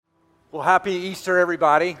Well, happy Easter,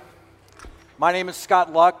 everybody. My name is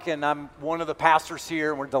Scott Luck, and I'm one of the pastors here,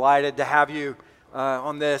 and we're delighted to have you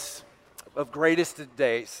on this of greatest of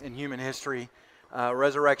days in human history,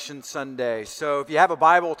 Resurrection Sunday. So if you have a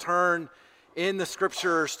Bible, turn in the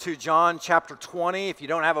scriptures to John chapter 20. If you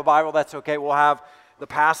don't have a Bible, that's okay. We'll have the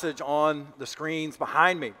passage on the screens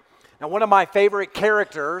behind me. Now, one of my favorite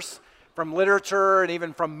characters from literature and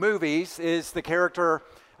even from movies is the character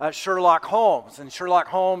Sherlock Holmes. And Sherlock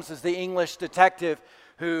Holmes is the English detective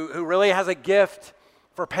who really has a gift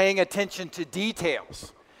for paying attention to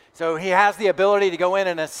details. So he has the ability to go in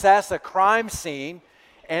and assess a crime scene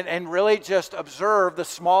and really just observe the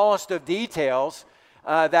smallest of details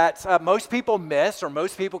that most people miss or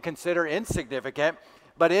most people consider insignificant,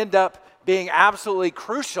 but end up being absolutely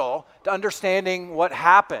crucial to understanding what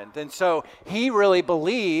happened. And so he really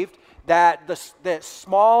believed that the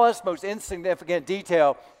smallest, most insignificant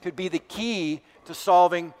detail could be the key to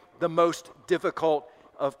solving the most difficult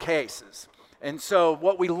of cases. And so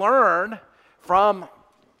what we learn from,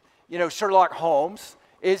 Sherlock Holmes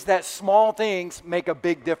is that small things make a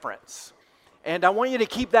big difference. And I want you to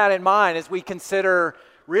keep that in mind as we consider,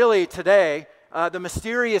 really today, the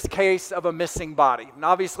mysterious case of a missing body. And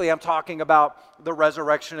obviously, I'm talking about the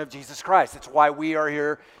resurrection of Jesus Christ. It's why we are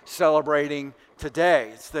here celebrating today.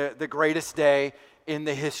 It's the greatest day in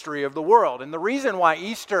the history of the world. And the reason why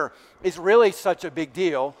Easter is really such a big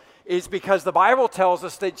deal is because the Bible tells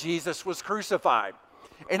us that Jesus was crucified.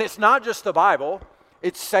 And it's not just the Bible,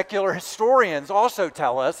 it's secular historians also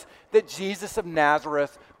tell us that Jesus of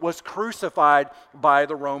Nazareth was crucified by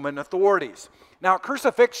the Roman authorities. Now,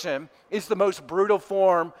 crucifixion is the most brutal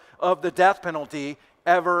form of the death penalty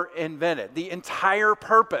ever invented. The entire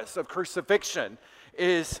purpose of crucifixion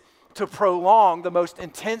is to prolong the most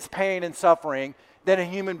intense pain and suffering that a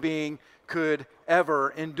human being could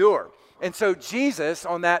ever endure. And so Jesus,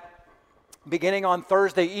 beginning on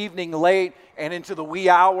Thursday evening late and into the wee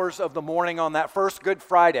hours of the morning on that first Good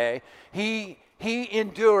Friday, he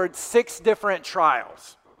endured 6 different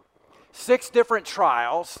trials. 6 different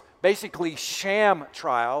trials, basically sham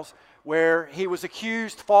trials, where he was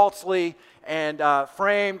accused falsely and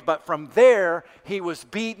framed, but from there he was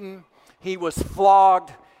beaten, he was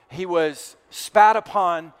flogged, he was spat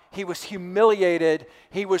upon, he was humiliated,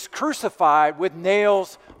 he was crucified with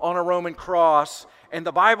nails on a Roman cross, and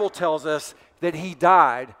the Bible tells us that he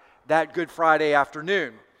died that Good Friday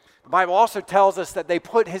afternoon. The Bible also tells us that they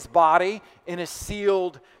put his body in a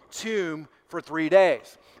sealed tomb for 3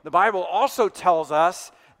 days. The Bible also tells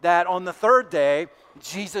us that on the 3rd day,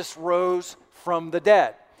 Jesus rose from the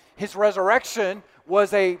dead. His resurrection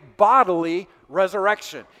was a bodily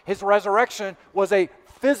resurrection. His resurrection was a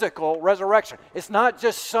physical resurrection. It's not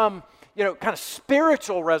just some, kind of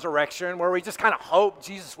spiritual resurrection where we just kind of hope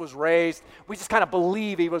Jesus was raised. We just kind of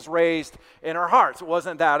believe he was raised in our hearts. It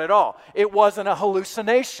wasn't that at all. It wasn't a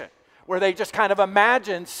hallucination where they just kind of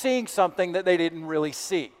imagined seeing something that they didn't really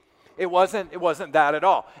see. It wasn't that at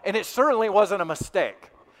all. And it certainly wasn't a mistake.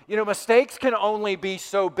 Mistakes can only be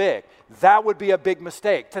so big. That would be a big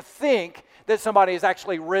mistake, to think that somebody has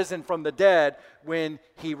actually risen from the dead when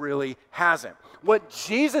he really hasn't. What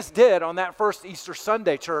Jesus did on that first Easter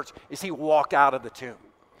Sunday, church, is he walked out of the tomb.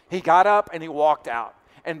 He got up and he walked out.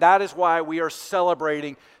 And that is why we are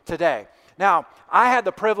celebrating today. Now, I had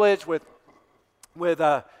the privilege with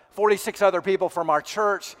 46 other people from our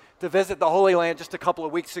church to visit the Holy Land just a couple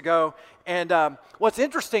of weeks ago. And what's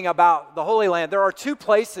interesting about the Holy Land, there are 2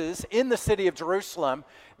 places in the city of Jerusalem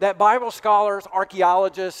that Bible scholars,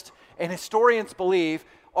 archaeologists, and historians believe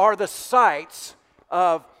are the sites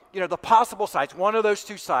of, the possible sites. One of those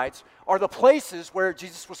 2 sites are the places where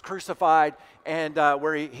Jesus was crucified and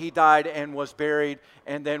where he died and was buried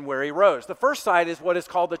and then where he rose. The first site is what is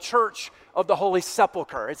called the Church of the Holy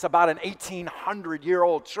Sepulchre. It's about an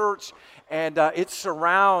 1,800-year-old church, and it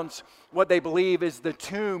surrounds what they believe is the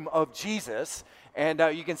tomb of Jesus. And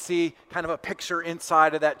you can see kind of a picture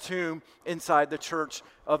inside of that tomb, inside the Church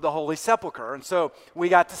of the Holy Sepulchre. And so we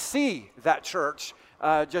got to see that church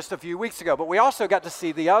just a few weeks ago. But we also got to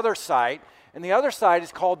see the other site, and the other site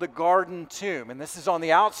is called the Garden Tomb. And this is on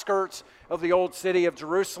the outskirts of the old city of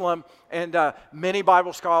Jerusalem. And many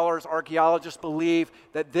Bible scholars, archaeologists believe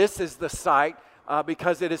that this is the site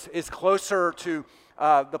because it is closer to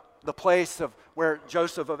the place of where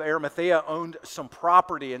Joseph of Arimathea owned some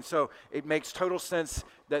property. And so it makes total sense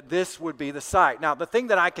that this would be the site. Now, the thing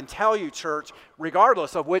that I can tell you, church,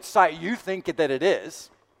 regardless of which site you think that it is,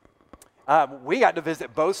 we got to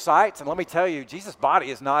visit both sites, and let me tell you, Jesus' body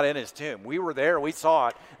is not in his tomb. We were there, we saw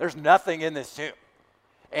it. There's nothing in this tomb.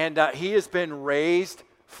 And he has been raised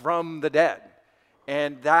from the dead.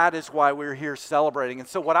 And that is why we're here celebrating. And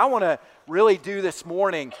so what I want to really do this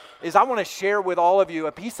morning is I want to share with all of you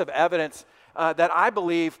a piece of evidence that I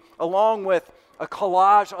believe, along with a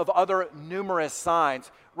collage of other numerous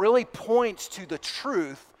signs, really points to the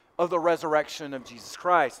truth of the resurrection of Jesus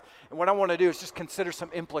Christ. And what I want to do is just consider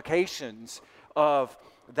some implications of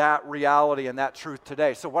that reality and that truth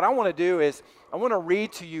today. So what I want to do is I want to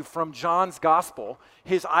read to you from John's gospel,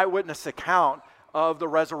 his eyewitness account of the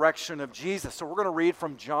resurrection of Jesus. So we're going to read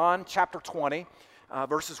from John chapter 20,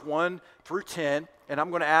 verses 1 through 10. And I'm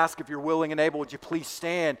going to ask, if you're willing and able, would you please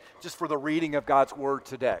stand just for the reading of God's word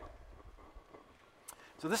today.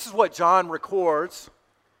 So this is what John records.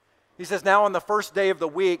 He says, "Now on the first day of the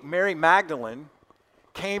week, Mary Magdalene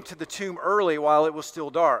came to the tomb early while it was still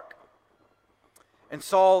dark, and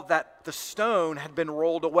saw that the stone had been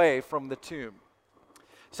rolled away from the tomb.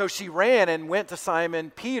 So she ran and went to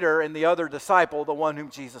Simon Peter and the other disciple, the one whom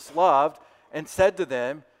Jesus loved, and said to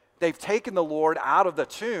them, 'They've taken the Lord out of the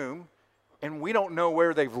tomb, and we don't know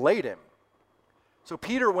where they've laid him.' So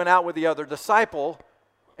Peter went out with the other disciple,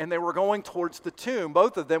 and they were going towards the tomb.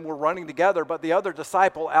 Both of them were running together, but the other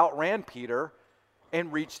disciple outran Peter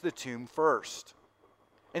and reached the tomb first.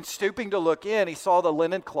 And stooping to look in, he saw the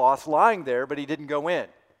linen cloths lying there, but he didn't go in.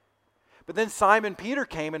 But then Simon Peter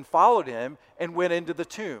came and followed him and went into the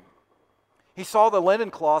tomb. He saw the linen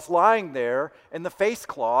cloths lying there, and the face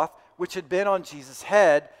cloth which had been on Jesus'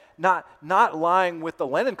 head, not lying with the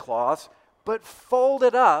linen cloths, but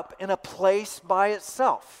folded up in a place by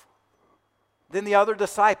itself. Then the other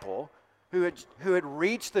disciple, who had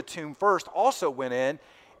reached the tomb first, also went in,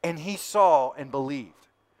 and he saw and believed.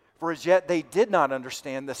 For as yet they did not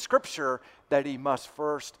understand the scripture that he must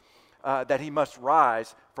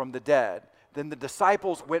rise from the dead. Then the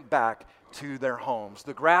disciples went back to their homes.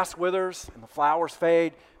 The grass withers and the flowers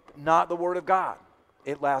fade, but not the word of God.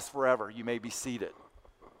 It lasts forever. You may be seated."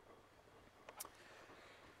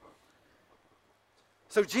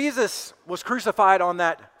 So Jesus was crucified on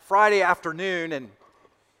that Friday afternoon, and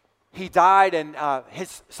he died, and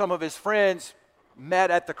some of his friends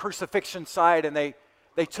met at the crucifixion site, and they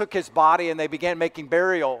took his body and they began making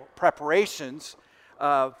burial preparations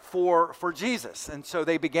for Jesus. And so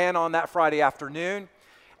they began on that Friday afternoon.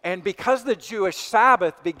 And because the Jewish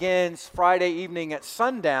Sabbath begins Friday evening at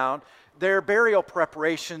sundown, their burial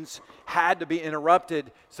preparations had to be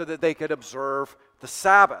interrupted so that they could observe the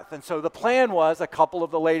Sabbath. And so the plan was a couple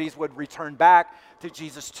of the ladies would return back to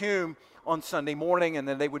Jesus' tomb on Sunday morning, and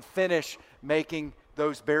then they would finish making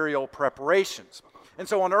those burial preparations. And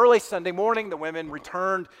so on early Sunday morning, the women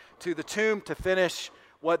returned to the tomb to finish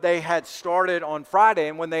what they had started on Friday.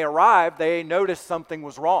 And when they arrived, they noticed something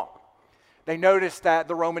was wrong. They noticed that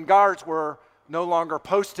the Roman guards were no longer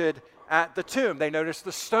posted at the tomb. They noticed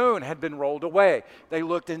the stone had been rolled away. They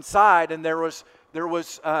looked inside, and there was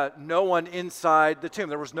no one inside the tomb.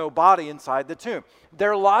 There was no body inside the tomb.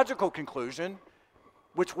 Their logical conclusion,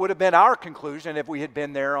 which would have been our conclusion if we had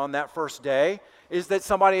been there on that first day, is that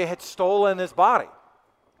somebody had stolen his body.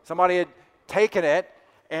 Somebody had taken it,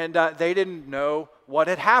 and they didn't know what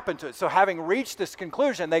had happened to it. So having reached this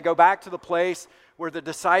conclusion, they go back to the place where the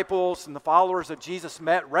disciples and the followers of Jesus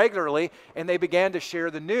met regularly, and they began to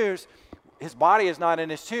share the news. His body is not in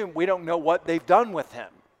his tomb. We don't know what they've done with him.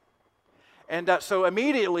 And so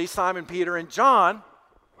immediately Simon Peter and John,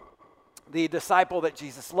 the disciple that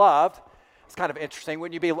Jesus loved, it's kind of interesting.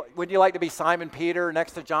 Wouldn't you like to be Simon Peter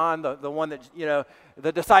next to John, the one that,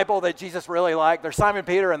 the disciple that Jesus really liked? There's Simon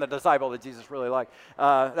Peter and the disciple that Jesus really liked.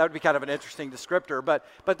 That would be kind of an interesting descriptor.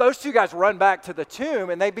 But those two guys run back to the tomb,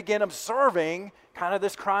 and they begin observing kind of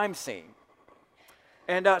this crime scene.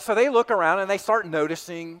 And so they look around, and they start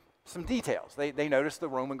noticing some details. They notice the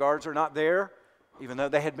Roman guards are not there, even though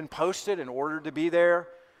they had been posted and ordered to be there.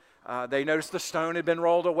 They notice the stone had been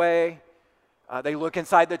rolled away. They look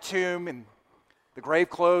inside the tomb, and the grave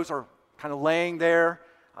clothes are kind of laying there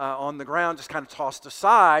on the ground, just kind of tossed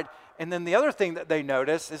aside. And then the other thing that they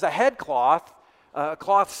notice is a headcloth, a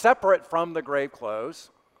cloth separate from the grave clothes,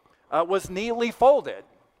 was neatly folded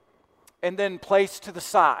and then placed to the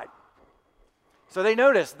side. So they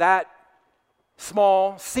notice that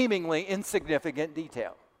small, seemingly insignificant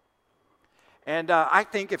detail. And I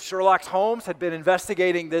think if Sherlock Holmes had been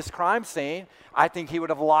investigating this crime scene, I think he would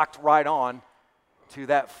have locked right on to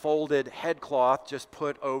that folded headcloth just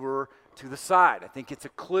put over to the side. I think it's a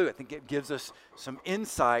clue. I think it gives us some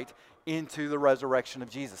insight into the resurrection of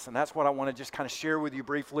Jesus. And that's what I want to just kind of share with you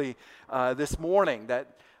briefly this morning, that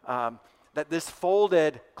this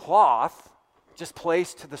folded cloth just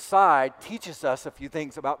placed to the side teaches us a few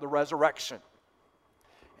things about the resurrection.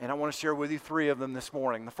 And I want to share with you three of them this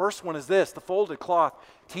morning. The first one is this: the folded cloth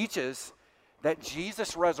teaches that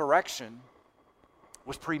Jesus' resurrection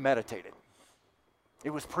was premeditated. It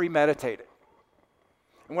was premeditated.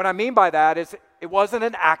 And what I mean by that is it wasn't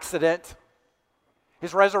an accident.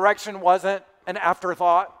 His resurrection wasn't an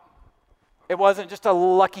afterthought. It wasn't just a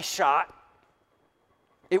lucky shot.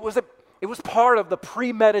 It was part of the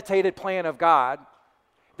premeditated plan of God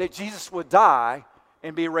that Jesus would die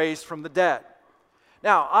and be raised from the dead.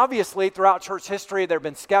 Now, obviously, throughout church history, there have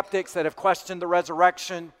been skeptics that have questioned the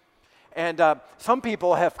resurrection. And some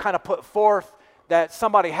people have kind of put forth that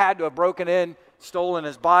somebody had to have broken in, stolen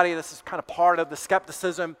his body. This is kind of part of the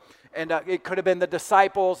skepticism. And it could have been the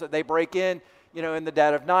disciples that they break in, in the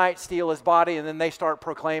dead of night, steal his body, and then they start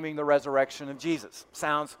proclaiming the resurrection of Jesus.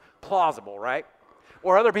 Sounds plausible, right?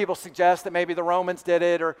 Or other people suggest that maybe the Romans did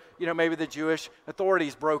it, or maybe the Jewish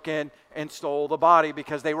authorities broke in and stole the body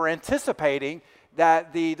because they were anticipating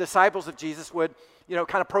that the disciples of Jesus would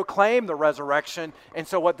kind of proclaim the resurrection. And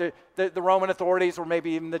so what the Roman authorities, or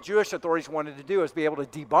maybe even the Jewish authorities, wanted to do is be able to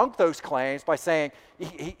debunk those claims by saying,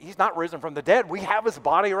 he's not risen from the dead. We have his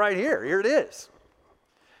body right here. Here it is.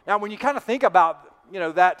 Now, when you kind of think about,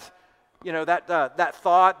 that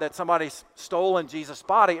thought that somebody's stolen Jesus'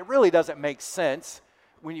 body, it really doesn't make sense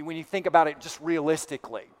when you think about it just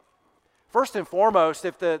realistically. First and foremost,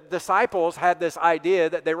 if the disciples had this idea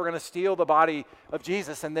that they were going to steal the body of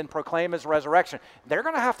Jesus and then proclaim his resurrection, they're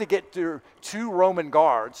going to have to get through 2 Roman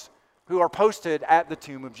guards who are posted at the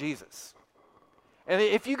tomb of Jesus. And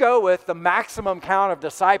if you go with the maximum count of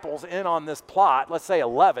disciples in on this plot, let's say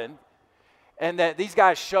 11, and that these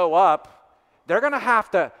guys show up, they're going to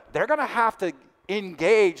have to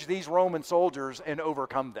engage these Roman soldiers and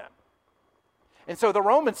overcome them. And so the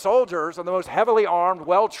Roman soldiers are the most heavily armed,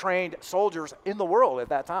 well-trained soldiers in the world at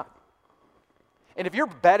that time. And if you're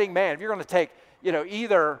a betting man, if you're going to take,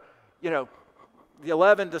 either, the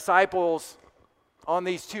 11 disciples on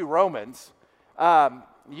these 2 Romans,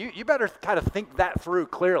 you better kind of think that through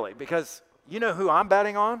clearly, because you know who I'm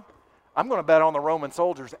betting on? I'm going to bet on the Roman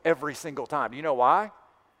soldiers every single time. Do you know why?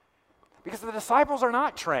 Because the disciples are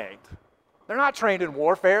not trained. They're not trained in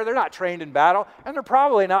warfare. They're not trained in battle. And they're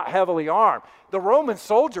probably not heavily armed. The Roman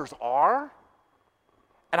soldiers are.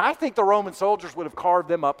 And I think the Roman soldiers would have carved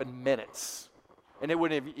them up in minutes. And it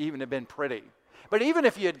wouldn't have even have been pretty. But even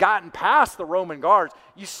if you had gotten past the Roman guards,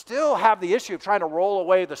 you still have the issue of trying to roll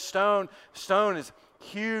away the stone. Stone is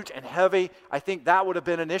huge and heavy. I think that would have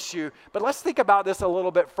been an issue. But let's think about this a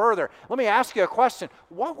little bit further. Let me ask you a question.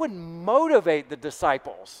 What would motivate the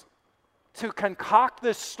disciples to concoct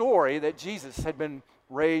this story that Jesus had been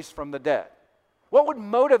raised from the dead? What would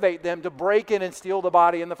motivate them to break in and steal the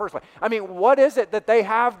body in the first place? I mean, what is it that they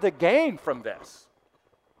have to gain from this?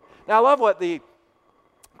 Now, I love what the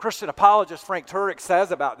Christian apologist Frank Turek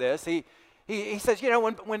says about this. He says,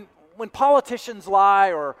 when politicians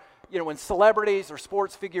lie, or when celebrities or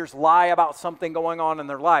sports figures lie about something going on in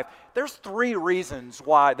their life, there's 3 reasons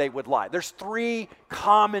why they would lie. There's 3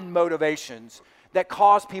 common motivations that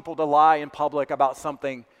cause people to lie in public about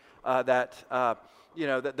something that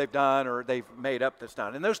they've done or they've made up that's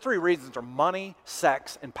done. And those 3 reasons are money,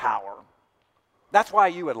 sex, and power. That's why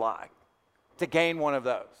you would lie, to gain one of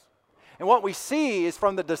those. And what we see is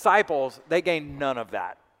from the disciples, they gained none of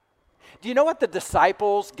that. Do you know what the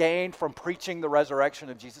disciples gained from preaching the resurrection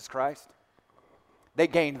of Jesus Christ? They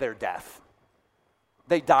gained their death.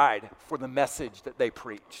 They died for the message that they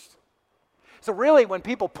preached. So really, when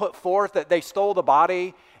people put forth that they stole the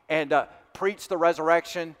body and preached the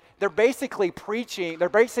resurrection, they're basically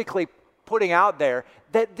putting out there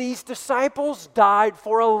that these disciples died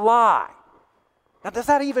for a lie. Now, does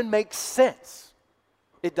that even make sense?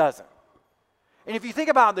 It doesn't. And if you think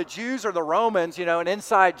about the Jews or the Romans, an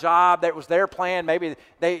inside job that was their plan, maybe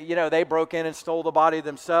they broke in and stole the body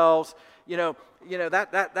themselves.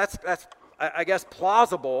 That's I guess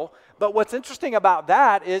plausible. But what's interesting about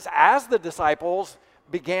that is, as the disciples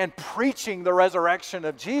began preaching the resurrection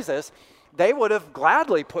of Jesus, they would have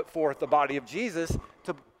gladly put forth the body of Jesus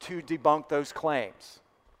to debunk those claims.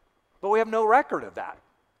 But we have no record of that.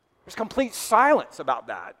 There's complete silence about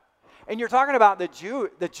that. And you're talking about the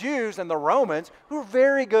Jews and the Romans, who are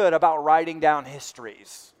very good about writing down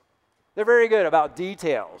histories. They're very good about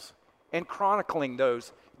details and chronicling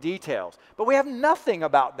those details. But we have nothing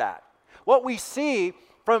about that. What we see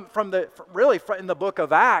from in the book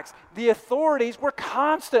of Acts, the authorities were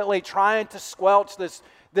constantly trying to squelch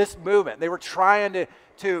this movement. They were trying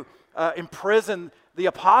to imprison the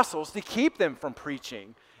apostles to keep them from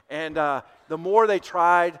preaching. And the more they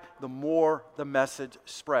tried, the more the message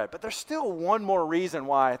spread. But there's still one more reason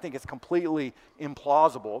why I think it's completely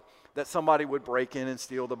implausible that somebody would break in and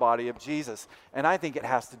steal the body of Jesus. And I think it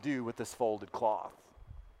has to do with this folded cloth.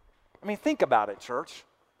 I mean, think about it, church.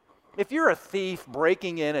 If you're a thief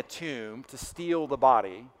breaking in a tomb to steal the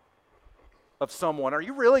body of someone, are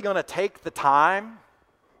you really going to take the time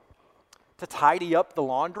to tidy up the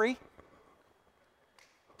laundry?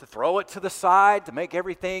 To throw it to the side, to make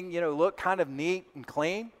everything, look kind of neat and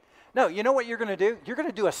clean? No, you know what you're going to do? You're going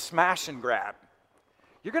to do a smash and grab.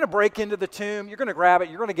 You're going to break into the tomb, you're going to grab it,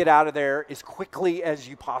 you're going to get out of there as quickly as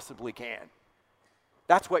you possibly can.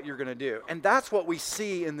 That's what you're going to do. And that's what we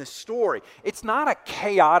see in this story. It's not a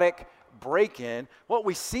chaotic break-in. What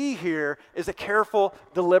we see here is a careful,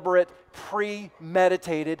 deliberate,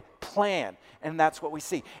 premeditated plan. And that's what we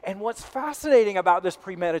see. And what's fascinating about this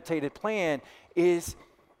premeditated plan is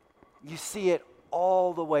you see it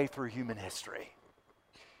all the way through human history.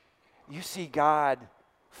 You see God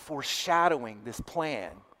foreshadowing this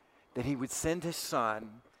plan that he would send his son,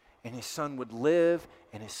 and his son would live,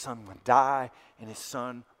 and his son would die, and his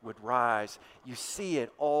son would rise. You see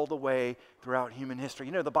it all the way throughout human history.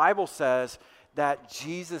 The Bible says that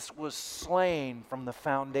Jesus was slain from the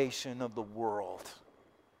foundation of the world.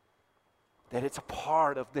 That it's a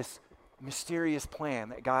part of this mysterious plan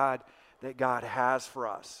that God has for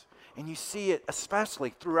us. And you see it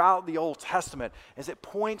especially throughout the Old Testament as it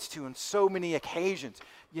points to in so many occasions,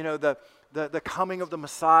 the coming of the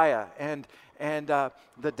Messiah and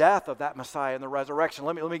the death of that Messiah and the resurrection.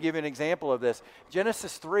 Let me give you an example of this.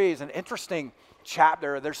 Genesis 3 is an interesting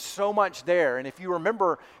chapter. There's so much there. And if you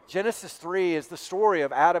remember, Genesis 3 is the story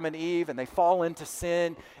of Adam and Eve, and they fall into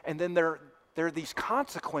sin, and then there are these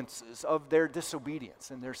consequences of their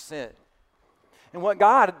disobedience and their sin. And what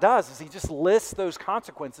God does is he just lists those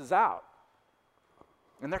consequences out.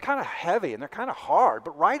 And they're kind of heavy and they're kind of hard,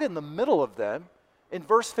 but right in the middle of them, in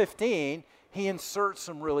verse 15, he inserts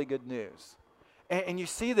some really good news. And you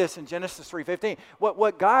see this in Genesis 3:15.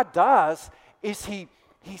 What God does is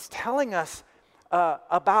he's telling us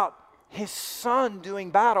about his son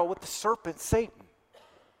doing battle with the serpent Satan.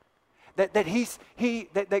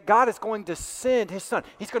 That God is going to send his son.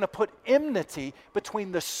 He's going to put enmity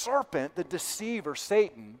between the serpent, the deceiver,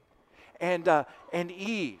 Satan, and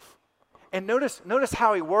Eve. And notice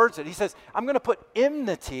how he words it. He says, I'm going to put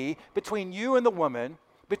enmity between you and the woman,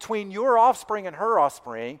 between your offspring and her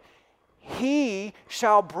offspring. He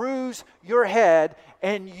shall bruise your head,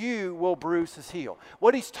 and you will bruise his heel.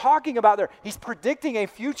 What he's talking about there, he's predicting a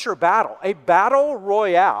future battle, a battle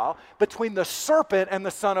royale between the serpent and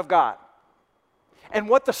the Son of God. And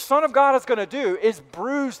what the Son of God is going to do is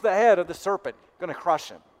bruise the head of the serpent, going to crush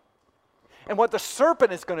him. And what the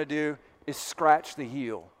serpent is going to do is scratch the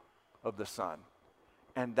heel of the Son.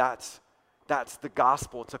 And that's the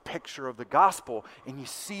gospel. It's a picture of the gospel. And you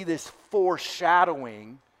see this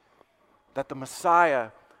foreshadowing that the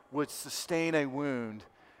Messiah would sustain a wound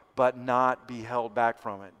but not be held back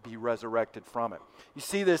from it, be resurrected from it. You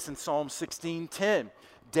see this in Psalm 16:10.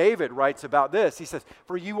 David writes about this. He says,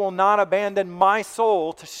 for you will not abandon my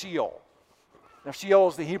soul to Sheol. Now, Sheol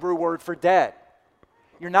is the Hebrew word for dead.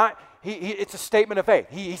 It's a statement of faith.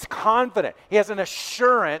 He's confident. He has an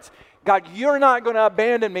assurance. God, you're not going to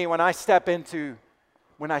abandon me when I step through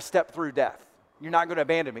death. You're not going to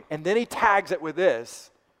abandon me. And then he tags it with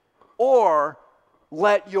this, or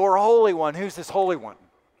let your Holy One, who's this Holy One?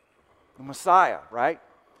 The Messiah, right?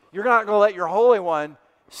 You're not going to let your Holy One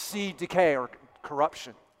see decay or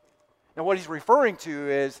corruption. Now what he's referring to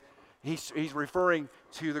is, he's referring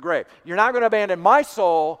to the grave. You're not going to abandon my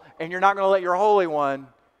soul, and you're not going to let your Holy One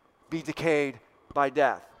be decayed by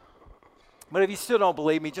death. But if you still don't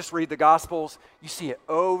believe me, just read the Gospels. You see it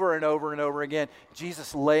over and over and over again.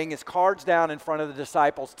 Jesus laying his cards down in front of the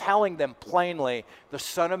disciples, telling them plainly, the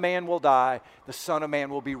Son of Man will die, the Son of Man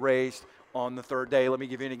will be raised on the third day. Let me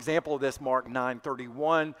give you an example of this, Mark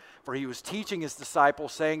 9:31. For he was teaching his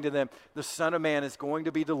disciples, saying to them, the Son of Man is going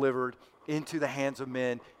to be delivered into the hands of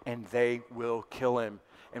men, and they will kill him.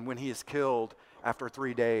 And when he is killed, after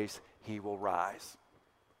 3 days, he will rise.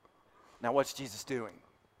 Now what's Jesus doing?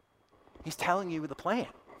 He's telling you the plan.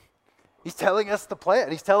 He's telling us the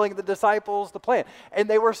plan. He's telling the disciples the plan. And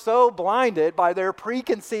they were so blinded by their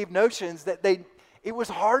preconceived notions that it was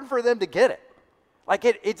hard for them to get it. Like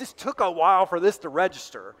it just took a while for this to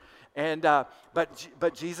register. And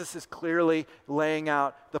but Jesus is clearly laying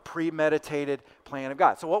out the premeditated plan of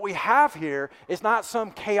God. So what we have here is not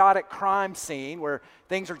some chaotic crime scene where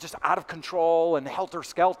things are just out of control and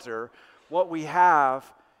helter-skelter. What we have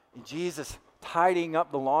is Jesus tidying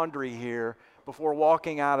up the laundry here before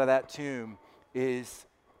walking out of that tomb is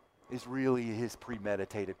really his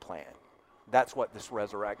premeditated plan. That's what this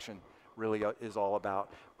resurrection really is all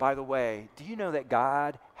about. By the way, do you know that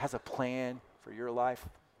God has a plan for your life?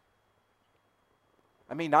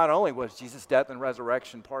 I mean, not only was Jesus' death and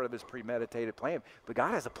resurrection part of his premeditated plan, but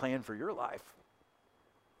God has a plan for your life.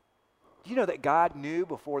 Do you know that God knew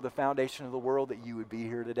before the foundation of the world that you would be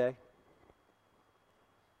here today?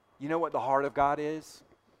 You know what the heart of God is?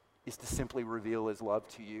 Is to simply reveal his love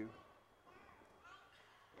to you.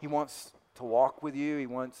 He wants to walk with you. He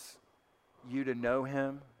wants you to know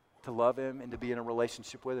him, to love him, and to be in a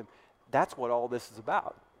relationship with him. That's what all this is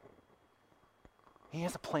about. He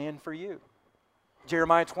has a plan for you.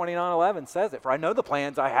 Jeremiah 29:11 says it. For I know the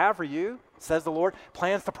plans I have for you, says the Lord.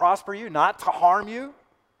 Plans to prosper you, not to harm you.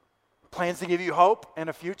 Plans to give you hope and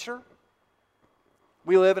a future.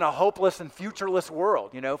 We live in a hopeless and futureless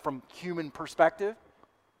world, from human perspective.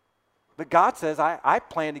 But God says, I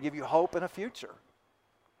plan to give you hope and a future.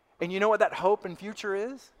 And you know what that hope and future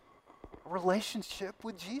is? A relationship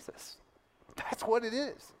with Jesus. That's what it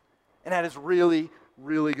is. And that is really,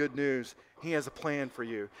 really good news. He has a plan for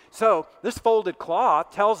you. So this folded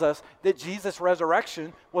cloth tells us that Jesus'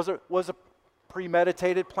 resurrection was a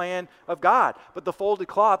premeditated plan of God. But the folded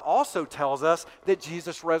cloth also tells us that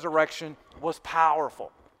Jesus' resurrection was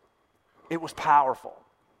powerful. It was powerful.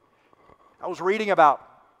 I was reading about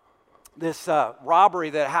this robbery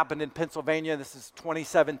that happened in Pennsylvania. This is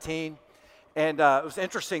 2017. And it was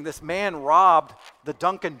interesting. This man robbed the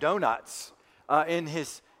Dunkin' Donuts in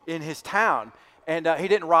his town. And he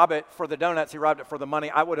didn't rob it for the donuts. He robbed it for the money.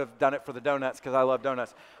 I would have done it for the donuts because I love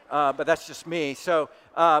donuts. But that's just me. So,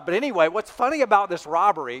 but anyway, what's funny about this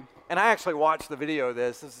robbery, and I actually watched the video of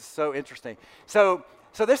this. This is so interesting. So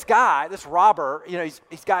this guy, this robber,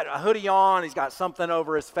 he's got a hoodie on. He's got something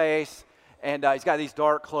over his face. And he's got these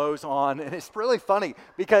dark clothes on. And it's really funny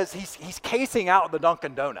because he's casing out the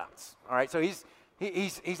Dunkin' Donuts. All right, so he's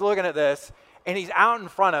looking at this. And he's out in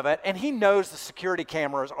front of it, and he knows the security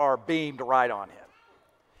cameras are beamed right on him.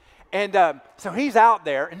 And so he's out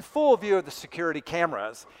there in full view of the security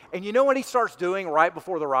cameras. And you know what he starts doing right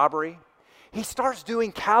before the robbery? He starts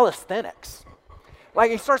doing calisthenics.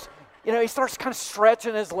 Like he starts kind of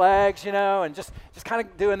stretching his legs, and just kind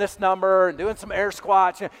of doing this number and doing some air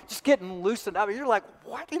squats, just getting loosened up. You're like,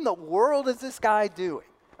 what in the world is this guy doing?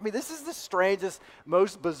 I mean, this is the strangest,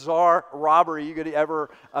 most bizarre robbery you could ever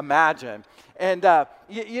imagine. And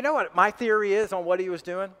you know what my theory is on what he was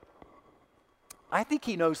doing? I think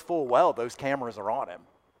he knows full well those cameras are on him.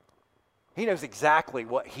 He knows exactly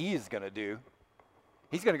what he is going to do.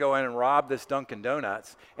 He's going to go in and rob this Dunkin'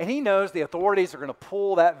 Donuts. And he knows the authorities are going to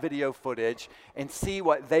pull that video footage and see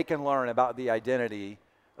what they can learn about the identity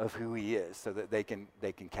of who he is so that they can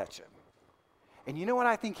catch him. And you know what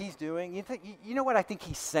I think he's doing? You know what I think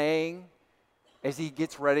he's saying as he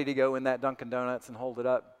gets ready to go in that Dunkin' Donuts and hold it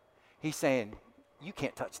up? He's saying, you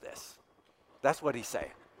can't touch this. That's what he's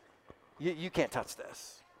saying. You can't touch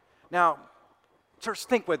this. Now, church,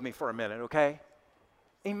 think with me for a minute, okay?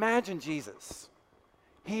 Imagine Jesus.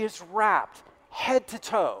 He is wrapped head to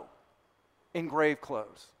toe in grave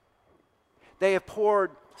clothes. They have poured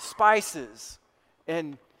spices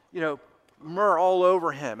and, myrrh all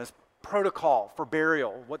over him as protocol for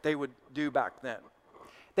burial, what they would do back then.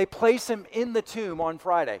 They place him in the tomb on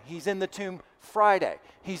Friday. He's in the tomb Friday.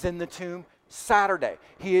 He's in the tomb Saturday.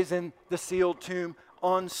 He is in the sealed tomb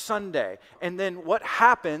on Sunday. And then what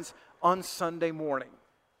happens on Sunday morning?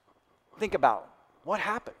 Think about it. What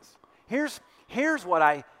happens? Here's what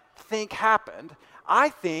I think happened. I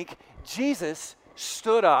think Jesus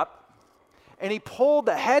stood up and he pulled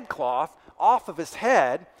the headcloth off of his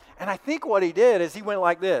head. And I think what he did is he went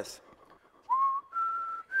like this.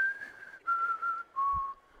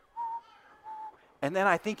 And then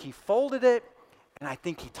I think he folded it, and I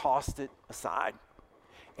think he tossed it aside.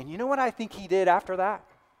 And you know what I think he did after that?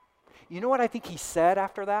 You know what I think he said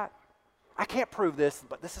after that? I can't prove this,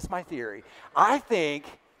 but this is my theory. I think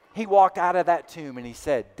he walked out of that tomb and he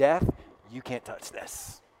said, "Death, you can't touch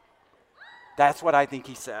this." That's what I think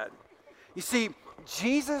he said. You see,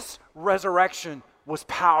 Jesus' resurrection was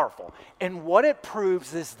powerful. And what it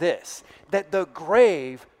proves is this, that the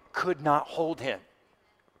grave could not hold him.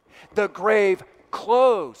 The grave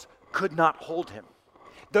clothes could not hold him.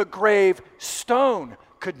 The grave stone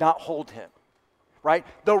could not hold him, right?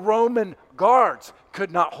 The Roman guards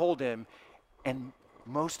could not hold him. And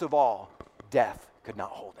most of all, death could not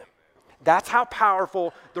hold him. That's how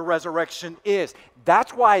powerful the resurrection is.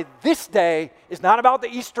 That's why this day is not about the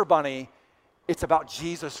Easter bunny. It's about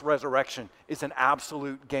Jesus' resurrection. It's an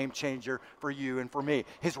absolute game changer for you and for me.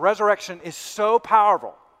 His resurrection is so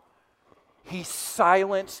powerful. He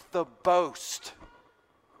silenced the boast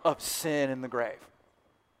of sin in the grave.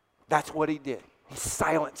 That's what he did. He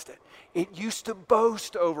silenced it. It used to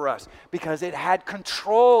boast over us because it had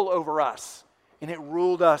control over us and it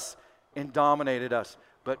ruled us and dominated us,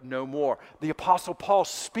 but no more. The Apostle Paul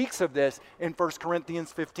speaks of this in 1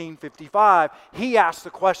 Corinthians 15:55. He asks the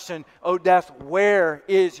question, "O death, where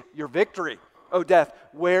is your victory? O death,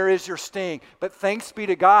 where is your sting?" But thanks be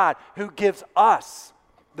to God who gives us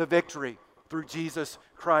the victory through Jesus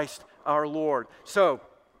Christ our Lord. So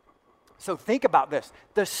think about this.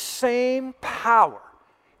 The same power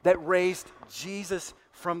that raised Jesus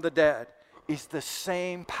from the dead is the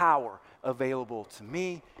same power available to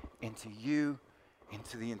me and to you and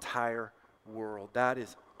to the entire world. That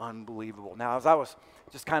is unbelievable. Now, as I was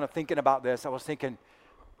just kind of thinking about this, I was thinking,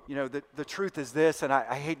 the truth is this, and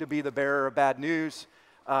I hate to be the bearer of bad news,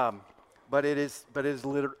 but it is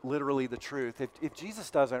literally the truth. If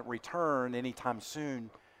Jesus doesn't return anytime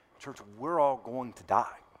soon, church, we're all going to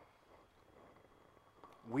die.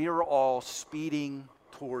 We are all speeding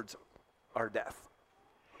towards our death.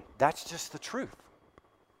 That's just the truth.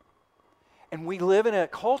 And we live in a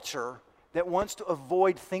culture that wants to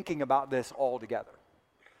avoid thinking about this altogether.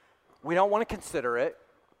 We don't want to consider it.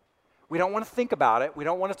 We don't want to think about it. We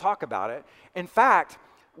don't want to talk about it. In fact,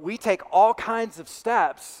 we take all kinds of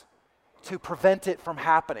steps to prevent it from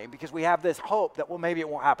happening because we have this hope that, well, maybe it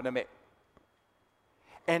won't happen to me.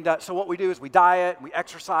 And so what we do is we diet, we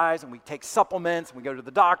exercise, and we take supplements, and we go to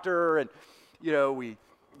the doctor, and we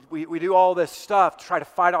do all this stuff to try to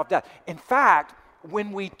fight off death. In fact,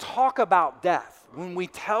 when we talk about death, when we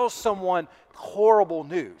tell someone horrible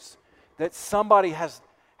news that somebody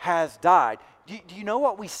has died, do you know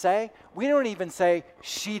what we say? We don't even say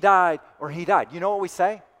she died or he died. You know what we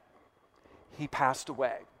say? He passed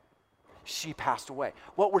away. She passed away.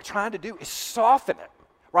 What we're trying to do is soften it,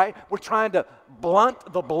 right? We're trying to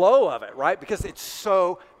blunt the blow of it, right? Because it's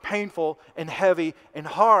so painful and heavy and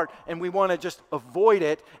hard, and we want to just avoid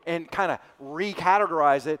it and kind of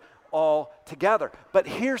recategorize it all together. But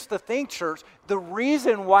here's the thing, church. The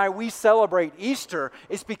reason why we celebrate Easter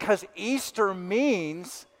is because Easter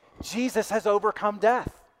means Jesus has overcome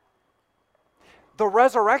death. The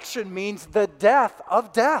resurrection means the death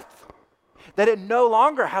of death. That it no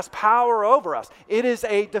longer has power over us. It is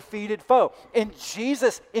a defeated foe. And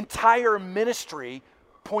Jesus' entire ministry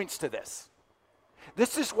points to this.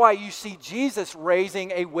 This is why you see Jesus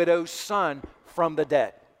raising a widow's son from the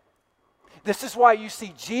dead. This is why you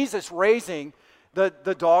see Jesus raising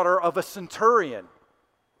the daughter of a centurion.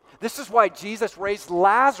 This is why Jesus raised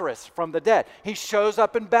Lazarus from the dead. He shows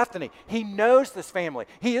up in Bethany. He knows this family.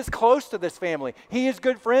 He is close to this family. He is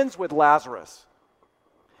good friends with Lazarus.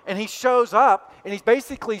 And he shows up, and he's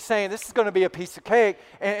basically saying, this is going to be a piece of cake.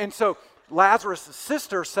 And so Lazarus'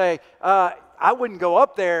 sisters say, I wouldn't go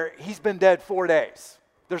up there. He's been dead 4 days.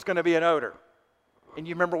 There's going to be an odor. And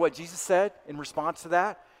you remember what Jesus said in response to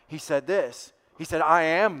that? He said this. He said, I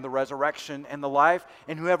am the resurrection and the life,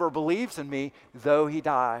 and whoever believes in me, though he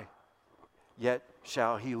die, yet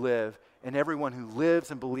shall he live. And everyone who lives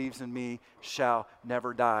and believes in me shall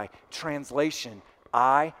never die. Translation,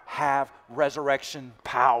 I have resurrection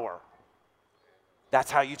power. That's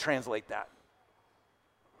how you translate that.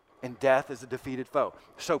 And death is a defeated foe.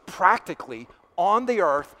 So practically, on the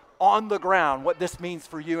earth, on the ground, what this means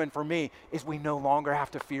for you and for me is we no longer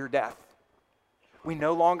have to fear death. We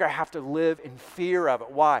no longer have to live in fear of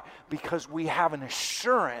it. Why? Because we have an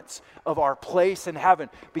assurance of our place in heaven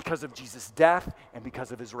because of Jesus' death and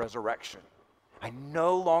because of his resurrection. I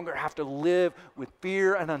no longer have to live with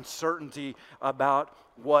fear and uncertainty about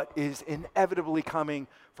what is inevitably coming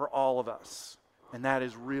for all of us. And that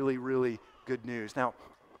is really, really good news. Now,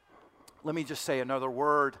 let me just say another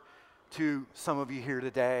word to some of you here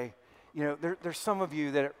today. There's some of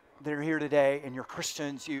you that are here today and you're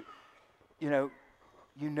Christians. You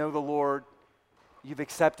know the Lord. You've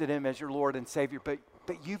accepted him as your Lord and Savior, but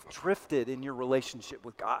you've drifted in your relationship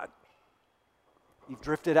with God. You've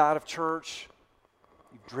drifted out of church.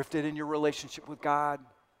 You've drifted in your relationship with God,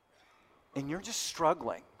 and you're just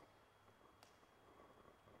struggling.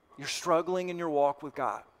 You're struggling in your walk with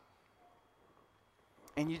God.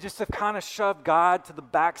 And you just have kind of shoved God to the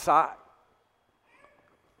backside.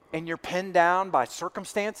 And you're pinned down by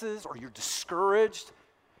circumstances, or you're discouraged,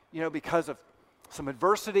 because of some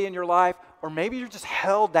adversity in your life, or maybe you're just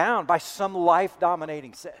held down by some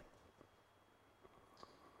life-dominating sin.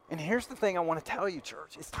 And here's the thing I want to tell you,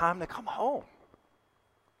 church. It's time to come home.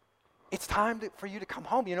 It's time for you to come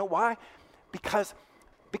home. You know why? Because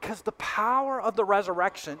the power of the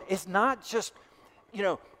resurrection is not just,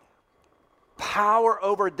 power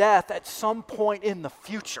over death at some point in the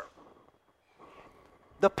future.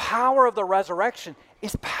 The power of the resurrection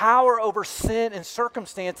is power over sin and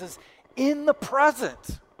circumstances in the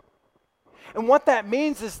present. And what that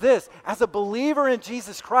means is this: as a believer in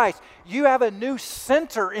Jesus Christ, you have a new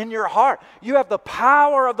center in your heart. You have the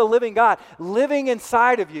power of the living God living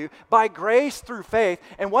inside of you by grace through faith.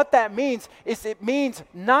 And what that means is it means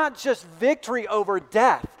not just victory over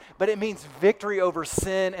death, but it means victory over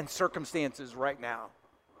sin and circumstances right now.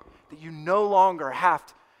 That you no longer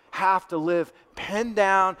have to live pinned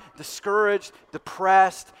down, discouraged,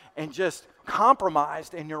 depressed, and just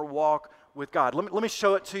compromised in your walk with God. Let me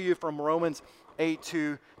show it to you from Romans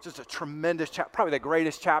 8:2. Just a tremendous chapter, probably the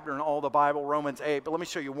greatest chapter in all the Bible, Romans 8. But let me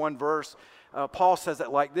show you one verse. Paul says it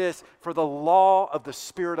like this: "For the law of the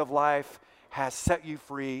Spirit of life has set you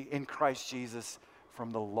free in Christ Jesus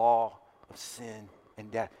from the law of sin and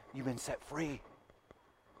death." You've been set free.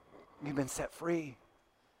 You've been set free.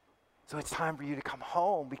 So it's time for you to come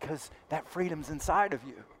home because that freedom's inside of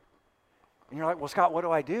you. And you're like, "Well, Scott, what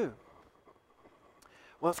do I do?"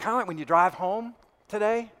 Well, it's kind of like when you drive home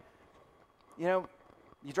today. You know,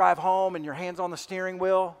 you drive home and your hand's on the steering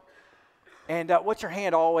wheel. And what's your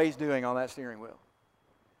hand always doing on that steering wheel?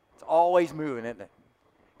 It's always moving, isn't it?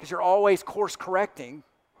 Because you're always course correcting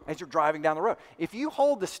as you're driving down the road. If you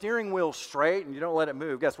hold the steering wheel straight and you don't let it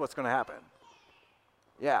move, guess what's going to happen?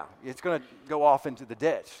 Yeah, it's going to go off into the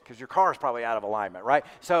ditch because your car is probably out of alignment, right?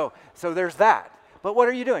 So there's that. But what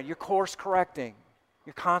are you doing? You're course correcting.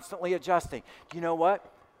 You're constantly adjusting. Do you know what?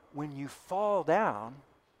 When you fall down,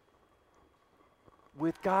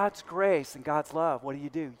 with God's grace and God's love, what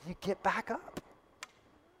do? You get back up.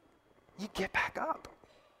 You get back up.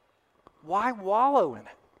 Why wallow in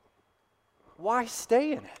it? Why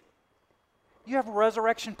stay in it? You have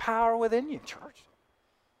resurrection power within you, church.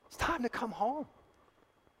 It's time to come home.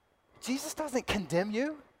 Jesus doesn't condemn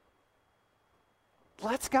you.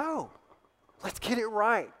 Let's go. Let's get it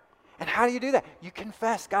right. And how do you do that? You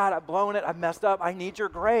confess, "God, I've blown it. I've messed up. I need your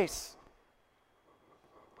grace."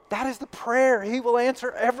 That is the prayer He will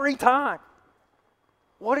answer every time.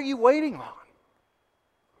 What are you waiting on?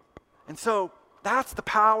 And so that's the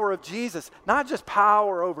power of Jesus. Not just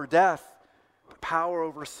power over death, but power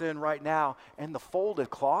over sin right now. And the folded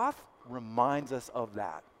cloth reminds us of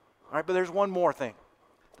that. All right, but there's one more thing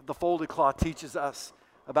that the folded cloth teaches us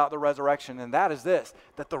about the resurrection, and that is this: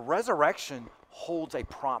 that the resurrection holds a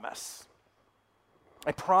promise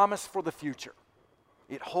for the future.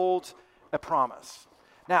 It holds a promise.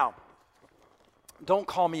 Now, don't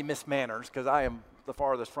call me Miss Manners, because I am the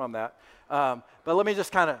farthest from that. But let me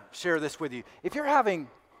just kind of share this with you. If you're having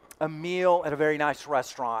a meal at a very nice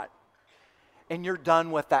restaurant and you're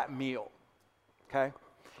done with that meal, okay,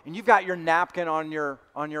 and you've got your napkin on your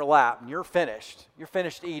lap and you're finished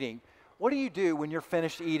eating, what do you do when you're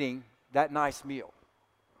finished eating that nice meal?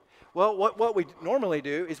 Well, what we normally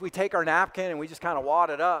do is we take our napkin and we just kind of wad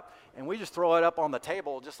it up and we just throw it up on the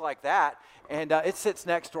table just like that, and it sits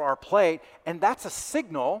next to our plate, and that's a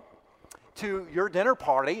signal to your dinner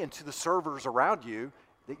party and to the servers around you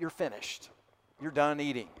that you're finished. You're done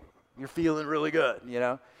eating. You're feeling really good, you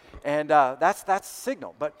know, and that's a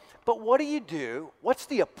signal. But what do you do? What's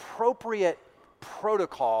the appropriate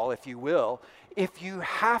protocol, if you will, if you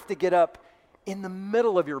have to get up in the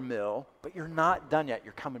middle of your meal, but you're not done yet,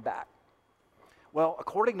 you're coming back? Well,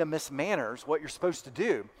 according to Miss Manners, what you're supposed to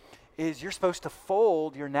do is you're supposed to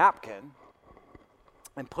fold your napkin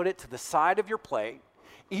and put it to the side of your plate,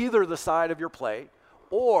 either the side of your plate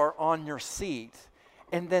or on your seat,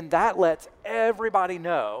 and then that lets everybody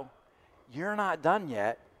know you're not done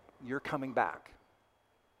yet, you're coming back.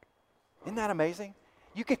 Isn't that amazing?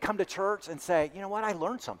 You could come to church and say, "You know what, I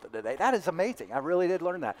learned something today. That is amazing. I really did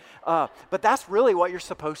learn that." But that's really what you're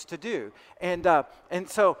supposed to do. And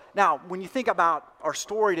so now when you think about our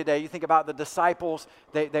story today, you think about the disciples.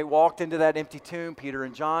 They walked into that empty tomb. Peter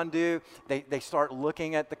and John do. They start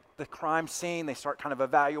looking at the crime scene. They start kind of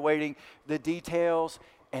evaluating the details.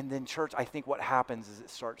 And then church, I think what happens is it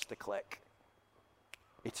starts to click.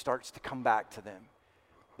 It starts to come back to them.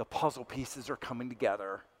 The puzzle pieces are coming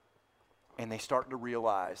together. And they start to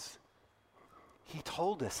realize, He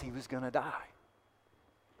told us He was going to die.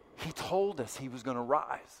 He told us He was going to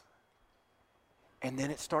rise. And then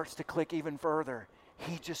it starts to click even further.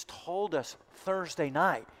 He just told us Thursday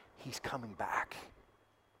night He's coming back.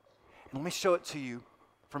 And let me show it to you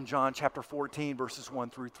from John chapter 14, verses 1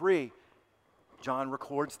 through 3. John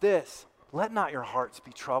records this: "Let not your hearts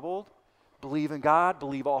be troubled. Believe in God,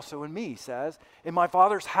 believe also in me," he says. "In my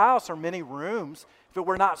Father's house are many rooms. If it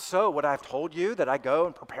were not so, would I have told you that I go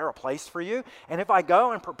and prepare a place for you? And if I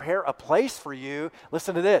go and prepare a place for you,"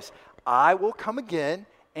 listen to this, "I will come again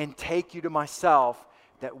and take you to myself,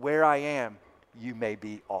 that where I am, you may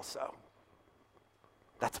be also."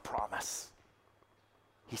 That's a promise.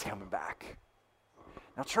 He's coming back.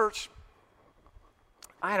 Now, church,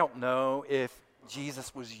 I don't know if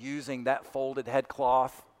Jesus was using that folded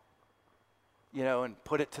headcloth, and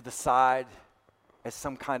put it to the side as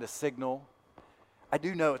some kind of signal. I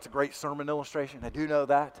do know it's a great sermon illustration. I do know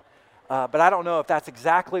that. But I don't know if that's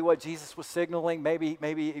exactly what Jesus was signaling. Maybe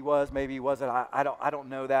he was, maybe he wasn't. I don't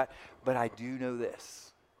know that. But I do know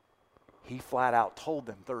this. He flat out told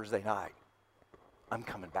them Thursday night, I'm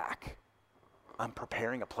coming back. I'm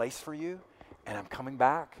preparing a place for you, and I'm coming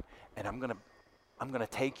back, and I'm gonna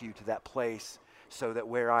take you to that place so that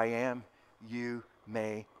where I am, you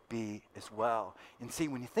may be as well. And see,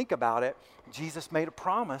 when you think about it, Jesus made a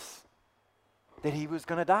promise that he was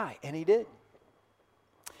going to die, and he did.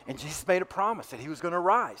 And Jesus made a promise that he was going to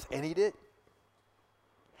rise, and he did.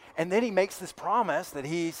 And then he makes this promise that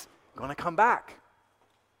he's going to come back.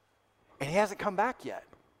 And he hasn't come back yet.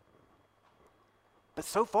 But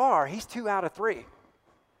so far, he's 2 out of 3.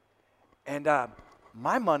 And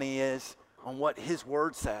my money is on what his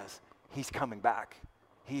word says. He's coming back.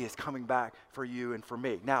 He is coming back for you and for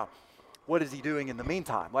me. Now, what is he doing in the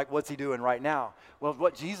meantime? Like, what's he doing right now? Well,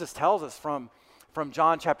 what Jesus tells us from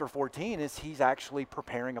John chapter 14 is he's actually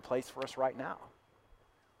preparing a place for us right now.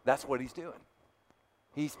 That's what he's doing.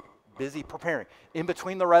 He's busy preparing. In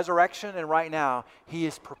between the resurrection and right now, he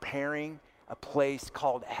is preparing a place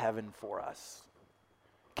called heaven for us.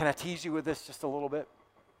 Can I tease you with this just a little bit?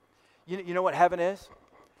 You know what heaven is?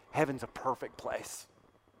 Heaven's a perfect place.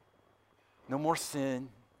 No more sin,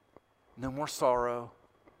 no more sorrow,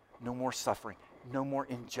 no more suffering, no more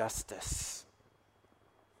injustice,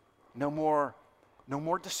 no more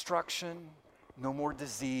destruction, no more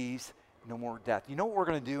disease, no more death. You know what we're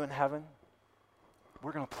going to do in heaven?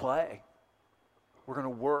 We're going to play. We're going to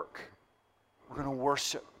work. We're going to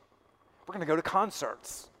worship. We're going to go to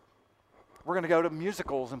concerts. We're going to go to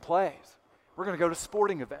musicals and plays. We're going to go to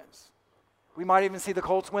sporting events. We might even see the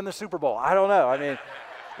Colts win the Super Bowl. I don't know. I mean,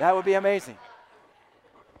 that would be amazing.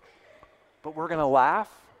 But we're going to laugh.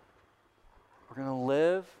 We're going to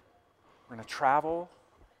live. We're going to travel.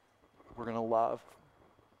 We're going to love.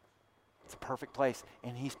 It's a perfect place.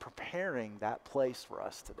 And he's preparing that place for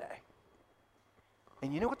us today.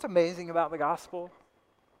 And you know what's amazing about the gospel?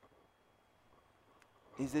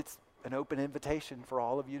 Is it's an open invitation for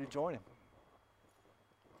all of you to join him.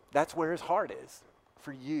 That's where his heart is,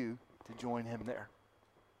 for you to join him there.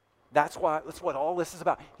 That's what all this is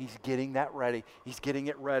about. He's getting that ready. He's getting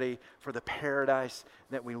it ready for the paradise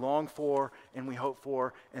that we long for and we hope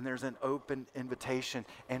for. And there's an open invitation.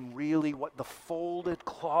 And really what the folded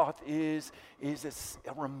cloth is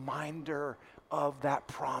a reminder of that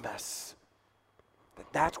promise.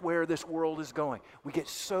 That's where this world is going. We get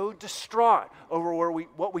so distraught over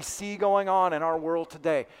what we see going on in our world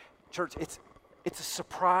today. Church, it's a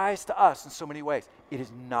surprise to us in so many ways. It is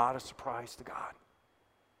not a surprise to God.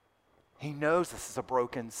 He knows this is a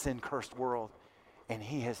broken, sin-cursed world, and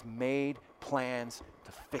he has made plans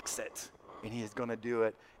to fix it, and he is going to do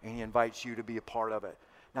it, and he invites you to be a part of it.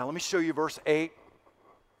 Now, let me show you verse 8,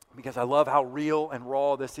 because I love how real and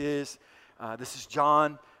raw this is. This is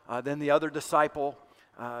John. Then the other disciple,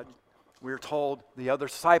 we're told the other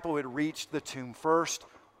disciple who had reached the tomb first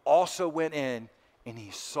also went in, and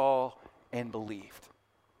he saw and believed.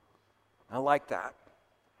 I like that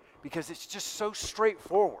because it's just so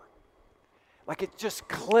straightforward. Like it just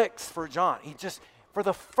clicks for John. For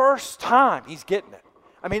the first time, he's getting it.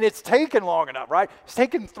 I mean, it's taken long enough, right? It's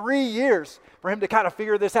taken 3 years for him to kind of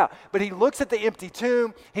figure this out. But he looks at the empty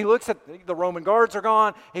tomb. He looks at the Roman guards are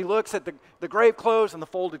gone. He looks at the grave clothes and the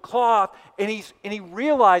folded cloth, and he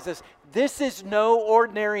realizes this is no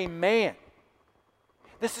ordinary man.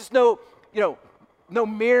 This is no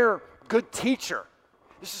mere good teacher.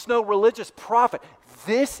 This is no religious prophet.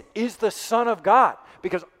 This is the Son of God,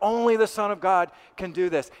 because only the Son of God can do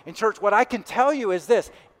this. In church, what I can tell you is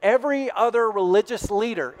this. Every other religious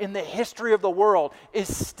leader in the history of the world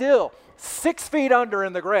is still 6 feet under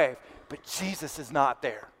in the grave, but Jesus is not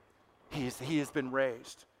there. He has been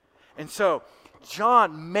raised. And so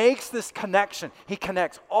John makes this connection. He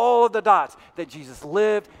connects all of the dots that Jesus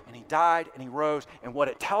lived and he died and he rose. And what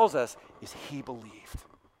it tells us is he believed.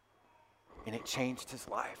 And it changed his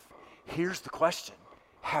life. Here's the question.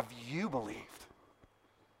 Have you believed?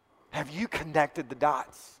 Have you connected the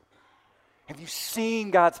dots? Have you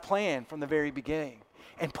seen God's plan from the very beginning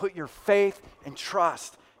and put your faith and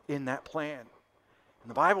trust in that plan? And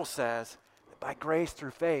the Bible says that by grace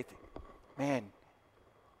through faith, man,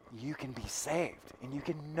 you can be saved and you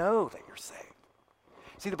can know that you're saved.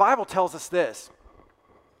 See, the Bible tells us this.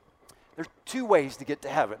 There's 2 ways to get to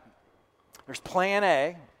heaven. There's plan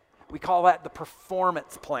A. We call that the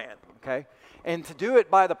performance plan, okay? And to do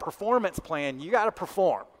it by the performance plan, you got to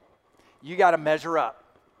perform. You got to measure up.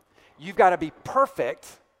 You've got to be perfect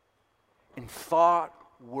in thought,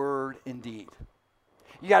 word, and deed.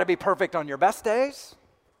 You got to be perfect on your best days.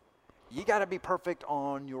 You got to be perfect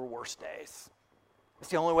on your worst days. It's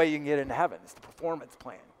the only way you can get into heaven. It's the performance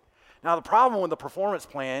plan. Now, the problem with the performance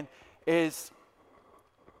plan is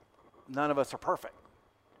none of us are perfect.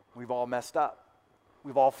 We've all messed up.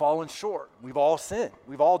 We've all fallen short. We've all sinned.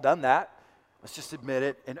 We've all done that. Let's just admit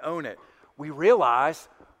it and own it. We realize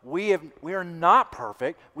we are not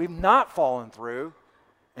perfect. We've not fallen through.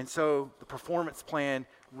 And so the performance plan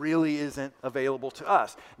really isn't available to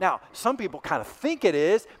us. Now, some people kind of think it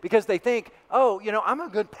is because they think, oh, I'm a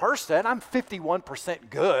good person. I'm 51%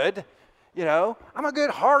 good. I'm a good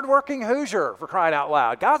hardworking Hoosier, for crying out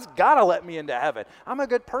loud. God's got to let me into heaven. I'm a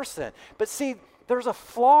good person. But see, there's a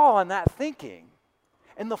flaw in that thinking.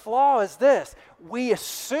 And the flaw is this. We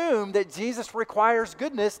assume that Jesus requires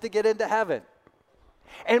goodness to get into heaven.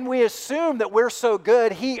 And we assume that we're so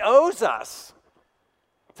good, he owes us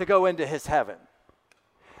to go into his heaven.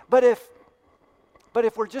 But if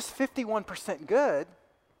we're just 51% good,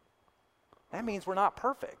 that means we're not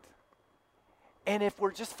perfect. And if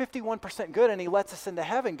we're just 51% good and he lets us into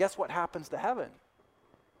heaven, guess what happens to heaven?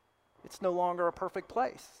 It's no longer a perfect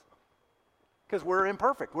place because we're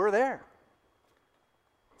imperfect. We're there.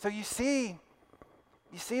 So you see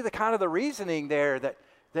the kind of the reasoning there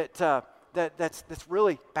that's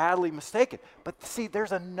really badly mistaken. But see,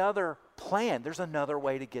 there's another plan. There's another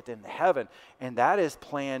way to get into heaven, and that is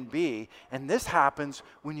plan B. And this happens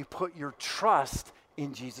when you put your trust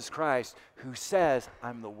in Jesus Christ, who says,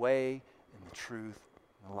 I'm the way and the truth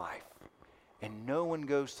and the life. And no one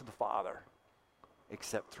goes to the Father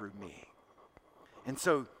except through me. And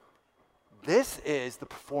so this is the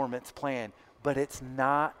performance plan, but it's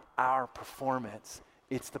not our performance.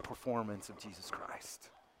 It's the performance of Jesus Christ.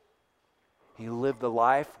 He lived the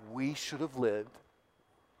life we should have lived,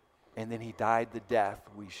 and then he died the death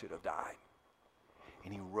we should have died.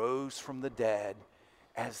 And he rose from the dead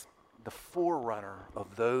as the forerunner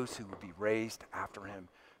of those who would be raised after him,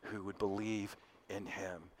 who would believe in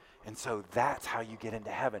him. And so that's how you get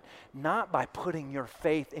into heaven. Not by putting your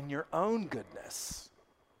faith in your own goodness,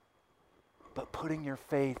 but putting your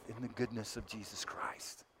faith in the goodness of Jesus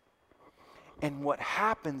Christ. And what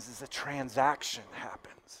happens is a transaction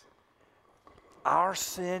happens. Our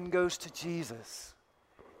sin goes to Jesus,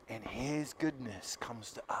 and his goodness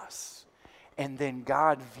comes to us. And then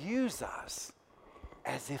God views us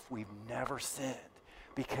as if we've never sinned,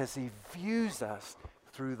 because he views us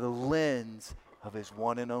through the lens of his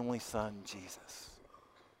one and only Son, Jesus,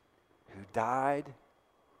 who died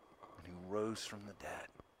and who rose from the dead.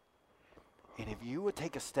 And if you would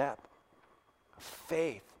take a step of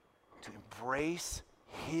faith to embrace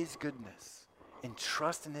his goodness and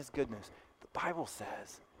trust in his goodness, the Bible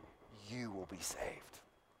says you will be saved.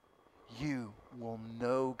 You will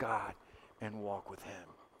know God and walk with him.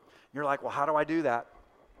 You're like, well, how do I do that?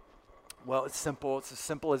 Well, it's simple. It's as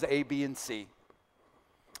simple as A, B, and C.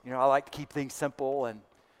 I like to keep things simple, and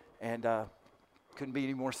couldn't be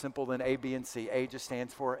any more simple than A, B, and C. A just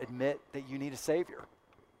stands for admit that you need a Savior.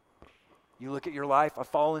 You look at your life, I've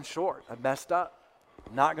fallen short. I've messed up.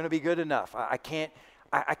 I'm not going to be good enough. I can't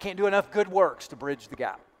do enough good works to bridge the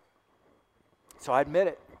gap. So I admit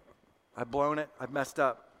it. I've blown it. I've messed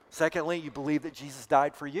up. Secondly, you believe that Jesus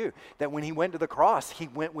died for you, that when he went to the cross, he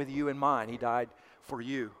went with you in mind. He died for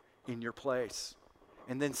you in your place.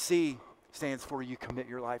 And then C stands for you commit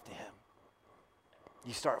your life to him.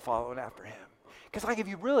 You start following after him. Because if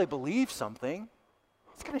you really believe something,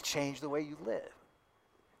 it's going to change the way you live.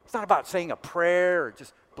 It's not about saying a prayer or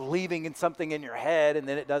just believing in something in your head and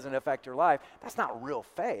then it doesn't affect your life. That's not real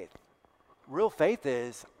faith. Real faith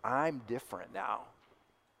is, I'm different now.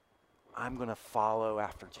 I'm going to follow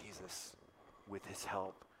after Jesus with his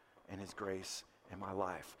help and his grace in my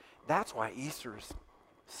life. That's why Easter is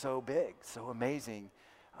so big, so amazing.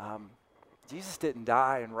 Jesus didn't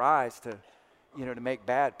die and rise to make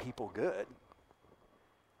bad people good.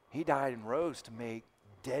 He died and rose to make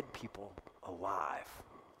dead people alive.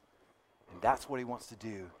 And that's what he wants to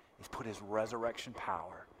do, is put his resurrection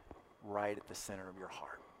power right at the center of your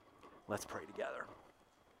heart. Let's pray together.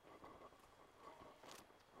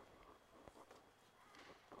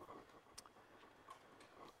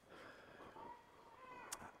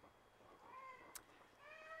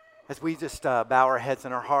 As we just bow our heads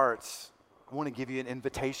and our hearts, I want to give you an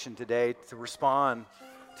invitation today to respond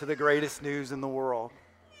to the greatest news in the world.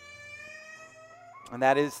 And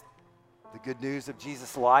that is the good news of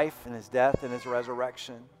Jesus' life and his death and his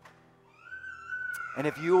resurrection. And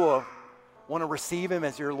if you want to receive him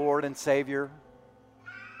as your Lord and Savior,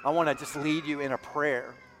 I want to just lead you in a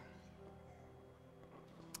prayer.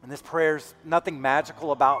 And this prayer's nothing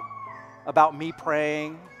magical about me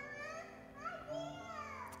praying.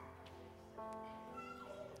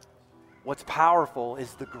 What's powerful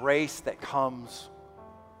is the grace that comes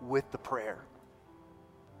with the prayer.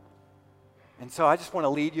 And so I just want to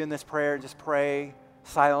lead you in this prayer and just pray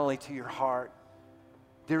silently to your heart.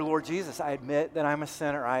 Dear Lord Jesus, I admit that I'm a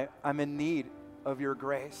sinner. I'm in need of your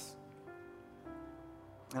grace.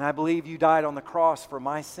 And I believe you died on the cross for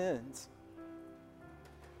my sins.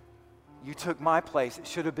 You took my place. It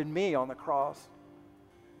should have been me on the cross.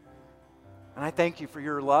 And I thank you for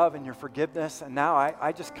your love and your forgiveness. And now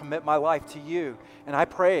I just commit my life to you. And I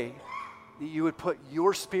pray that you would put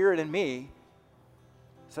your Spirit in me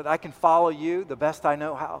so that I can follow you the best I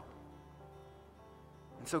know how.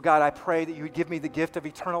 And so, God, I pray that you would give me the gift of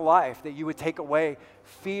eternal life, that you would take away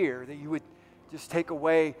fear, that you would just take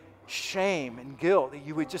away shame and guilt, that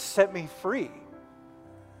you would just set me free,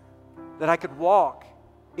 that I could walk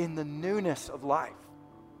in the newness of life,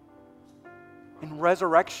 in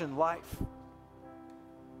resurrection life.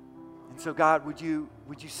 And so, God, would you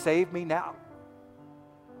save me now?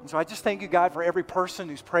 And so I just thank you, God, for every person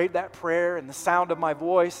who's prayed that prayer and the sound of my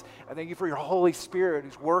voice. I thank you for your Holy Spirit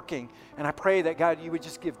who's working. And I pray that, God, you would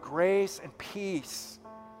just give grace and peace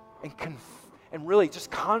and really just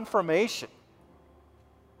confirmation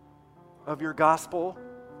of your gospel,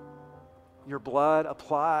 your blood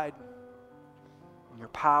applied, and your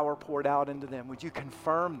power poured out into them. Would you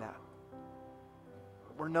confirm that?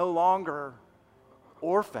 We're no longer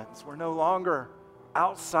orphans. We're no longer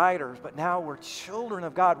outsiders, but now we're children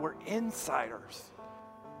of God. We're insiders.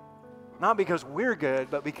 Not because we're good,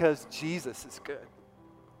 but because Jesus is good.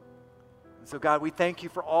 And so, God, we thank you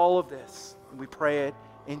for all of this. And we pray it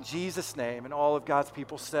in Jesus' name. And all of God's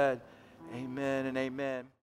people said, amen and amen.